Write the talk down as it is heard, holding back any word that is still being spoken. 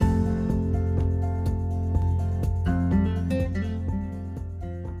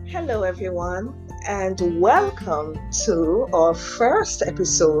Hello, everyone, and welcome to our first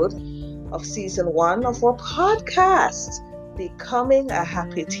episode of season 1 of our podcast, Becoming a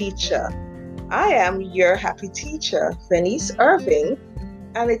Happy Teacher. I am your happy teacher, Venice Irving,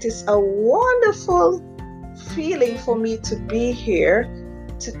 and it is a wonderful feeling for me to be here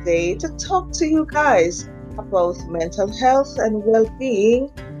today to talk to you guys about mental health and well-being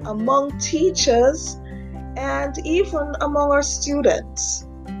among teachers and even among our students.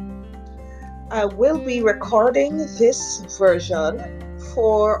 I will be recording this version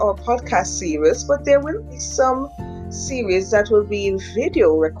for our podcast series, but there will be some series that will be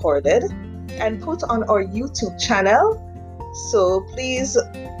video recorded and put on our YouTube channel. So please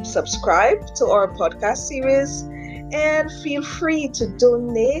subscribe to our podcast series and feel free to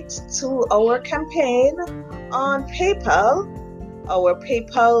donate to our campaign on PayPal. Our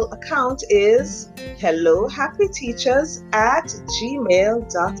PayPal account is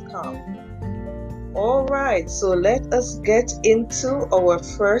hellohappyteachers@gmail.com. All right, so let us get into our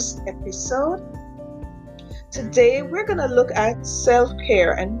first episode. Today, we're going to look at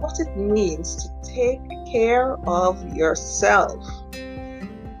self-care and what it means to take care of yourself.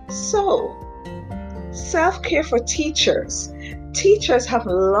 So, self-care for teachers. Teachers have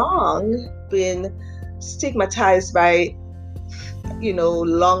long been stigmatized by,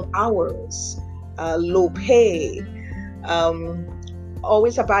 long hours, low pay,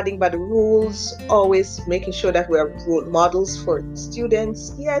 always abiding by the rules, always making sure that we're role models for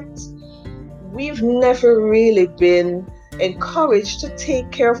students, yet we've never really been encouraged to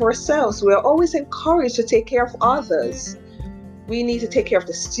take care of ourselves. We're always encouraged to take care of others. We need to take care of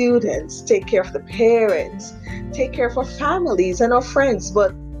the students, take care of the parents, take care of our families and our friends.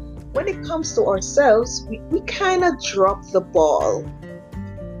 But when it comes to ourselves, we kind of drop the ball.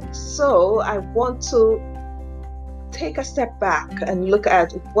 So I want to take a step back and look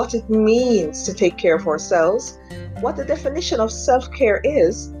at what it means to take care of ourselves, what the definition of self-care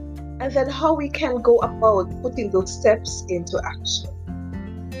is, and then how we can go about putting those steps into action.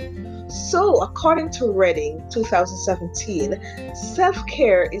 So, according to Reading 2017,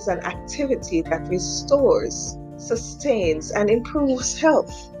 self-care is an activity that restores, sustains, and improves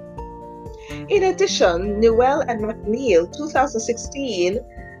health. In addition, Newell and McNeil 2016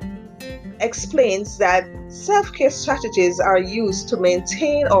 explains that self-care strategies are used to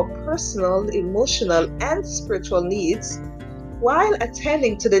maintain our personal, emotional, and spiritual needs while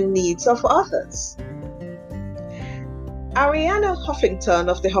attending to the needs of others. Arianna Huffington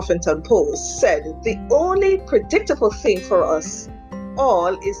of the Huffington Post said, "The only predictable thing for us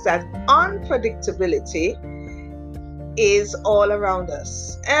all is that unpredictability is all around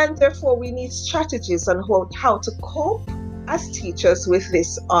us, and therefore we need strategies on how to cope as teachers with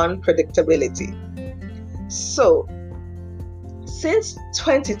this unpredictability." So, since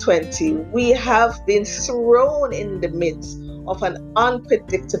 2020, we have been thrown in the midst of an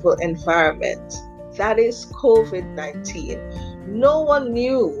unpredictable environment. That is COVID-19. No one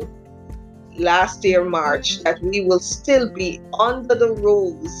knew last year, March, that we will still be under the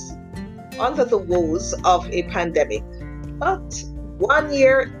woes of a pandemic. But 1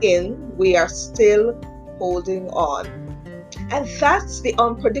 year in, we are still holding on. And that's the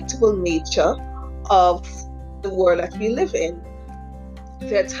unpredictable nature of the world that we live in.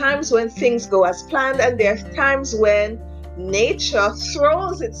 There are times when things go as planned, and there are times when nature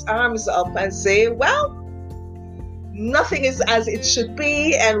throws its arms up and say, well, nothing is as it should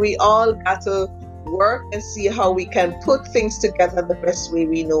be, and we all got to work and see how we can put things together the best way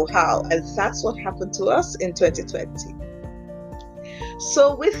we know how. And that's what happened to us in 2020.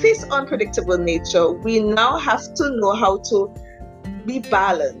 So with this unpredictable nature, we now have to know how to be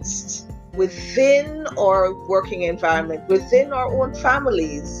balanced within our working environment, within our own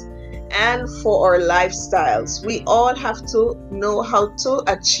families, and for our lifestyles. We all have to know how to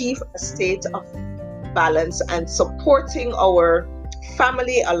achieve a state of balance and supporting our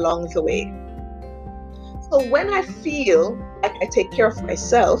family along the way. So when I feel like I take care of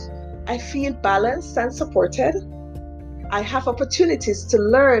myself, I feel balanced and supported. I have opportunities to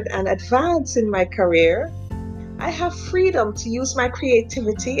learn and advance in my career. I have freedom to use my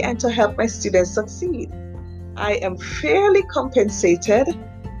creativity and to help my students succeed. I am fairly compensated,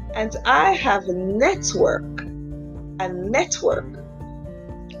 and I have a network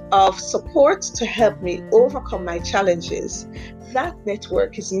of support to help me overcome my challenges. That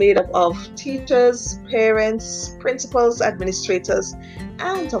network is made up of teachers, parents, principals, administrators,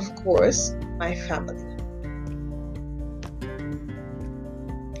 and of course, my family.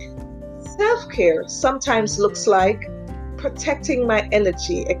 Self-care sometimes looks like protecting my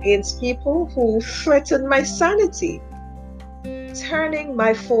energy against people who threaten my sanity. turning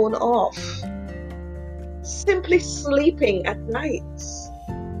my phone off, simply sleeping at night,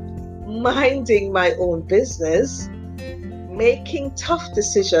 minding my own business, making tough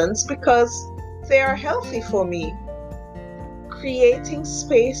decisions because they are healthy for me, creating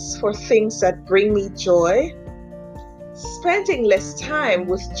space for things that bring me joy, spending less time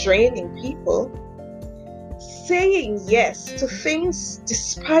with draining people, saying yes to things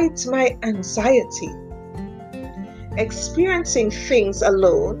despite my anxiety, experiencing things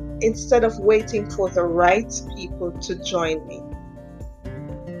alone instead of waiting for the right people to join me.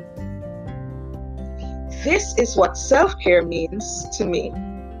 This is what self-care means to me.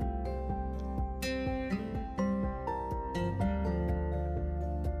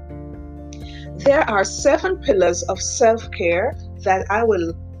 There are 7 pillars of self-care that I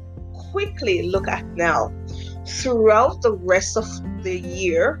will quickly look at now. Throughout the rest of the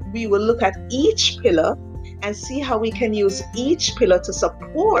year, we will look at each pillar and see how we can use each pillar to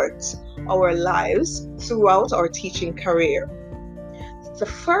support our lives throughout our teaching career. The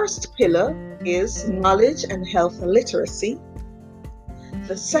first pillar is knowledge and health literacy.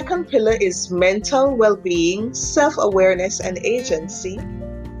 The second pillar is mental well-being, self-awareness, and agency.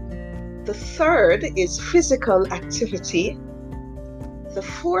 The third is physical activity. The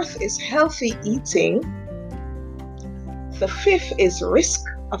fourth is healthy eating. The fifth is risk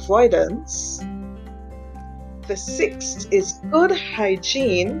avoidance. The sixth is good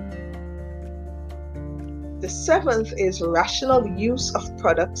hygiene. The seventh is rational use of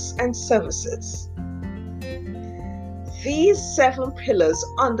products and services. These 7 pillars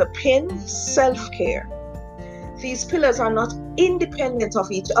underpin self-care. These pillars are not independent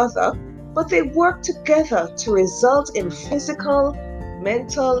of each other, but they work together to result in physical,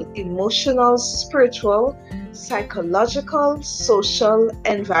 mental, emotional, spiritual, psychological, social,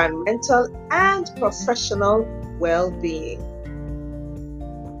 environmental, and professional well-being.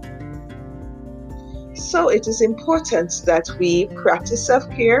 So it is important that we practice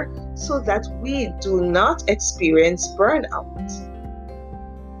self-care so that we do not experience burnout.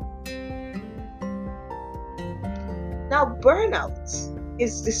 Now, burnout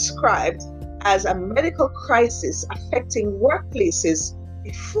is described as a medical crisis affecting workplaces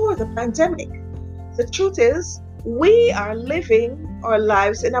before the pandemic. The truth is, we are living our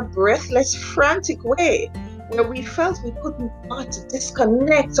lives in a breathless, frantic way where we felt we could not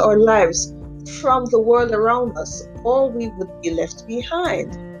disconnect our lives from the world around us, or we would be left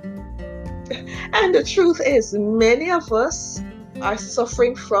behind. And the truth is, many of us are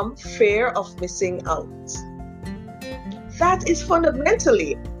suffering from fear of missing out. That is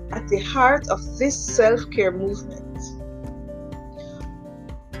fundamentally at the heart of this self-care movement.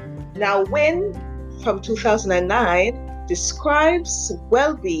 Now, Wynne from 2009 describes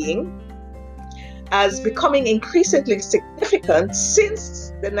well-being as becoming increasingly significant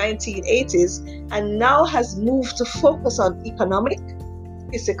since the 1980s and now has moved to focus on economic,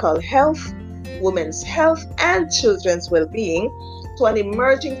 physical health, women's health, and children's well-being, to an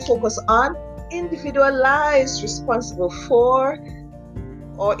emerging focus on individualized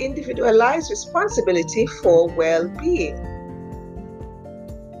responsibility for well-being.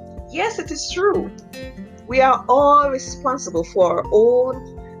 Yes, it is true. We are all responsible for our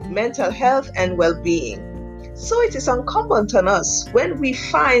own mental health and well-being. So it is incumbent on us when we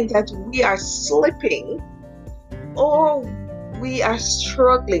find that we are slipping or we are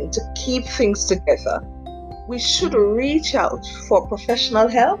struggling to keep things together, we should reach out for professional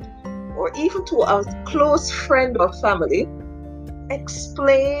help or even to a close friend or family,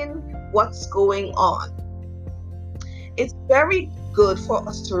 explain what's going on. It's very good for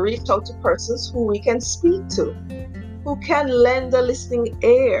us to reach out to persons who we can speak to, who can lend a listening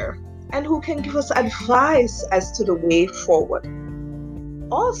ear, and who can give us advice as to the way forward.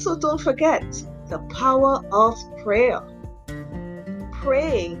 Also, don't forget the power of prayer.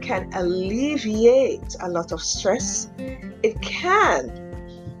 Praying can alleviate a lot of stress. It can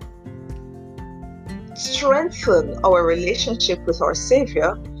strengthen our relationship with our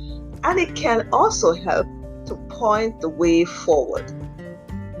Savior, and it can also help to point the way forward.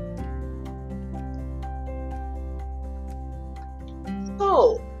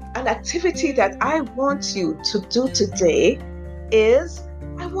 So, an activity that I want you to do today is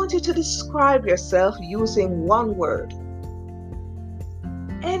I want you to describe yourself using one word.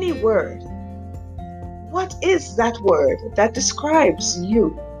 Any word. What is that word that describes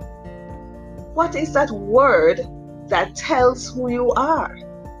you? What is that word that tells who you are?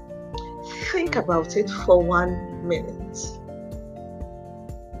 Think about it for 1 minute.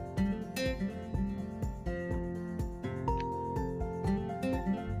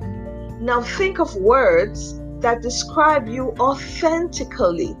 Now think of words that describe you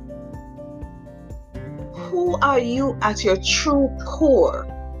authentically. Who are you at your true core?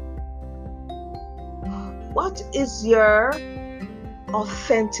 What is your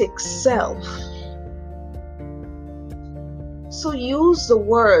authentic self? So use the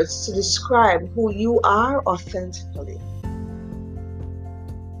words to describe who you are authentically.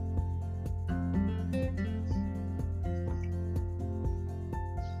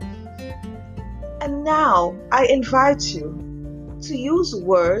 And now I invite you to use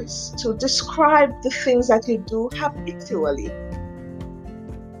words to describe the things that you do habitually.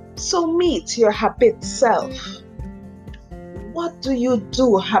 So meet your habit self. What do you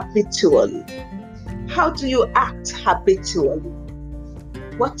do habitually? How do you act habitually?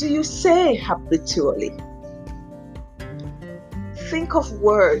 What do you say habitually? Think of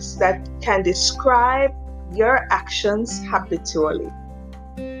words that can describe your actions habitually.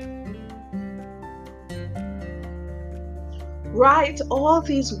 Write all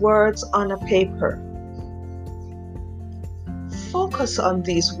these words on a paper. Focus on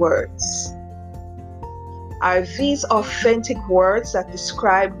these words. Are these authentic words that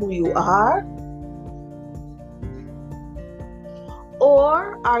describe who you are?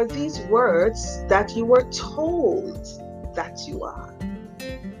 Or are these words that you were told that you are?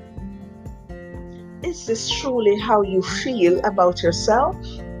 Is this truly how you feel about yourself?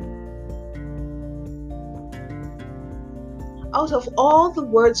 Out of all the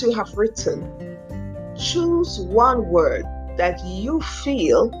words you have written, choose one word that you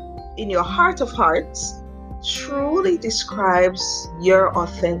feel in your heart of hearts truly describes your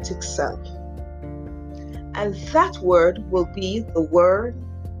authentic self. And that word will be the word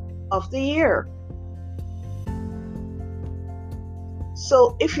of the year.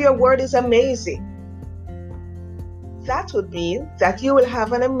 So if your word is amazing, that would mean that you will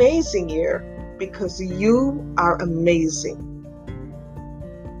have an amazing year because you are amazing.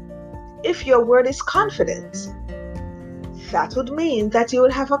 If your word is confident, that would mean that you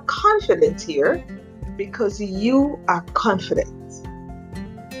will have a confident year because you are confident.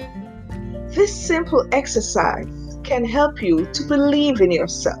 This simple exercise can help you to believe in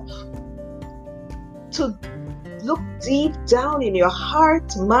yourself, to look deep down in your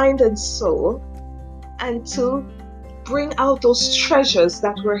heart, mind, and soul, and to bring out those treasures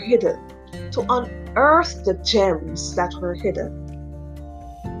that were hidden, to unearth the gems that were hidden.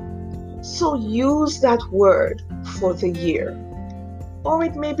 So use that word for the year, or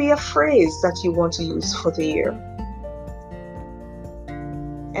it may be a phrase that you want to use for the year.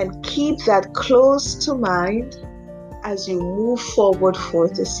 And keep that close to mind as you move forward for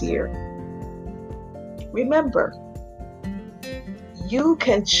this year. Remember, you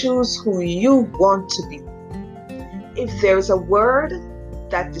can choose who you want to be. If there's a word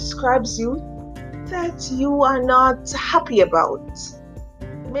that describes you that you are not happy about,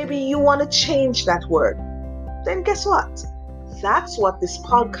 maybe you want to change that word, then guess what? That's what this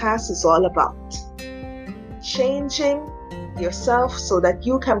podcast is all about. Changing yourself so that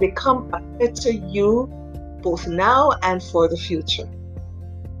you can become a better you, both now and for the future.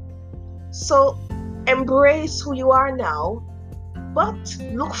 So embrace who you are now, but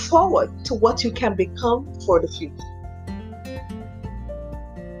look forward to what you can become for the future.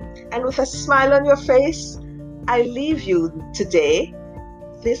 And with a smile on your face, I leave you today.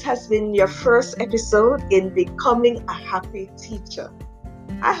 This has been your first episode in Becoming a Happy Teacher.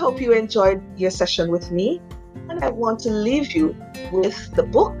 I hope you enjoyed your session with me, and I want to leave you with the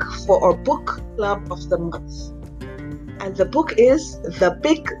book for our book club of the month. And the book is The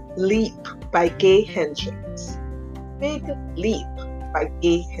Big Leap by Gay Hendricks. Big Leap by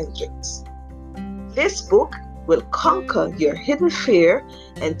Gay Hendricks. This book will conquer your hidden fear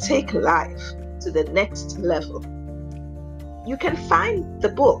and take life to the next level. You can find the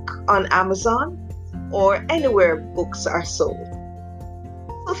book on Amazon or anywhere books are sold.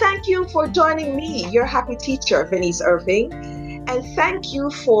 So thank you for joining me, your happy teacher, Venice Irving, and thank you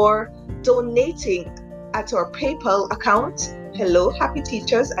for donating at our PayPal account,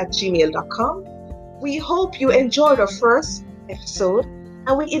 hellohappyteachers@gmail.com. We hope you enjoyed our first episode,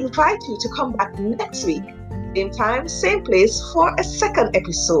 and we invite you to come back next week, same time, same place, for a second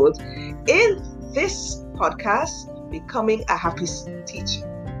episode in this podcast, Becoming a Happy Teacher.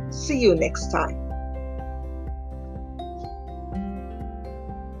 See you next time.